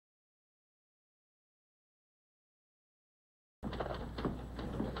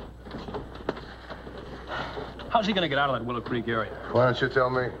How's he going to get out of that Willow Creek area? Why don't you tell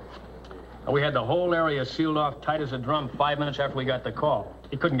me? We had the whole area sealed off tight as a drum 5 minutes after we got the call.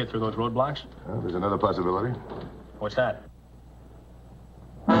 He couldn't get through those roadblocks. Well, there's another possibility. What's that?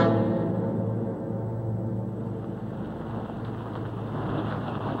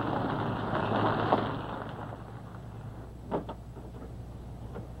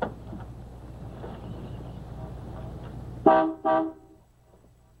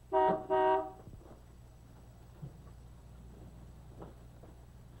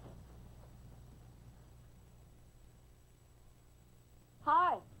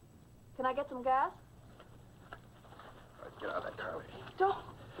 Hi. Can I get some gas? Get out of that car, lady. Don't.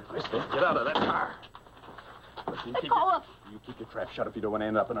 Mister, get out of that car. Listen, you keep your trap shut if you don't want to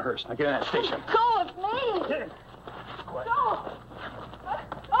end up in a hearse. Now get in that station. Go with me. Get in. Quiet. Go.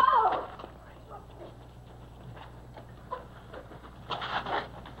 Oh.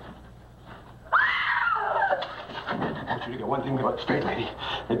 I want you to get one thing about straight, lady.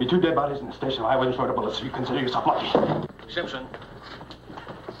 There'd be 2 dead bodies in the station if I wasn't short of bullets, so you consider yourself lucky. Simpson,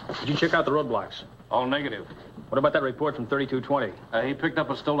 did you check out the roadblocks? All negative. What about that report from 3220? He picked up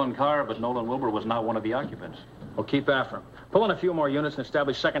a stolen car, but Nolan Wilbur was not one of the occupants. Well, keep after him. Pull in a few more units and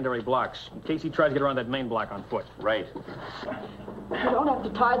establish secondary blocks in case he tries to get around that main block on foot. Right. You don't have to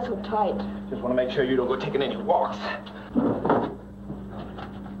tie it so tight. Just want to make sure you don't go taking any walks.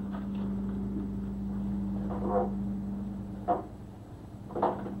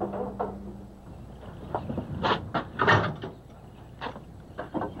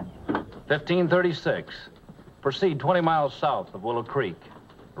 $15.36. Proceed 20 miles south of Willow Creek.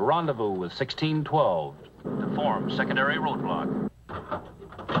 Rendezvous with 1612 to form secondary roadblock.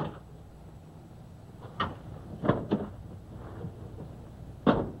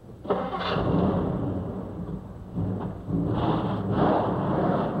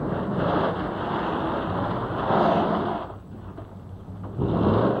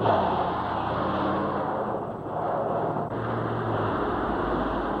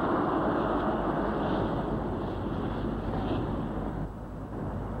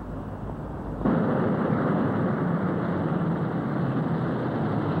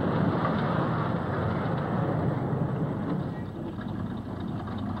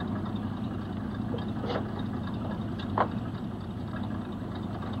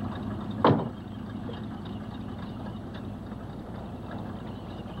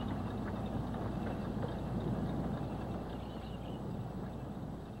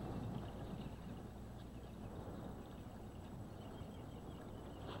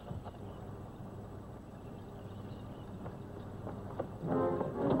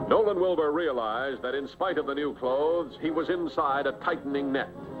 Nolan Wilbur realized that in spite of the new clothes, he was inside a tightening net.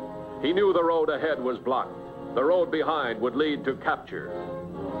 He knew the road ahead was blocked. The road behind would lead to capture.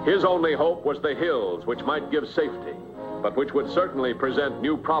 His only hope was the hills, which might give safety, but which would certainly present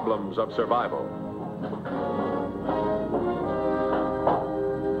new problems of survival.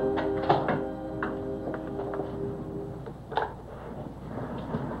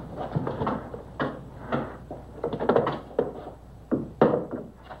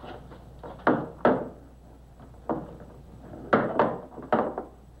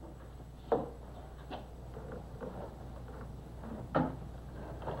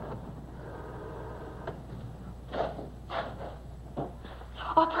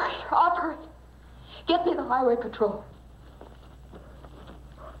 Operator, get me the highway patrol.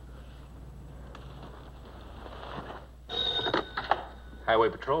 Highway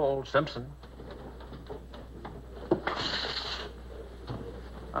Patrol, Simpson.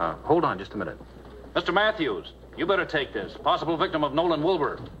 Hold on just a minute. Mr. Matthews, you better take this. Possible victim of Nolan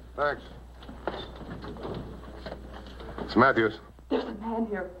Wilbur. Thanks. It's Matthews. There's a man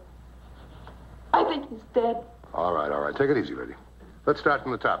here. I think he's dead. All right. Take it easy, lady. Let's start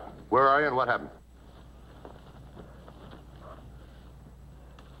from the top. Where are you and what happened?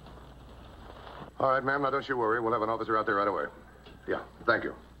 All right, ma'am, now don't you worry. We'll have an officer out there right away. Yeah, thank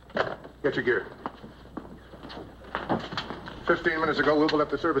you. Get your gear. 15 minutes ago, Wilbur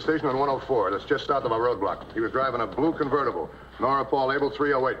left the service station on 104. That's just south of our roadblock. He was driving a blue convertible. Nora Paul Abel,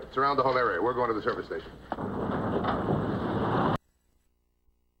 308. Surround the whole area. We're going to the service station.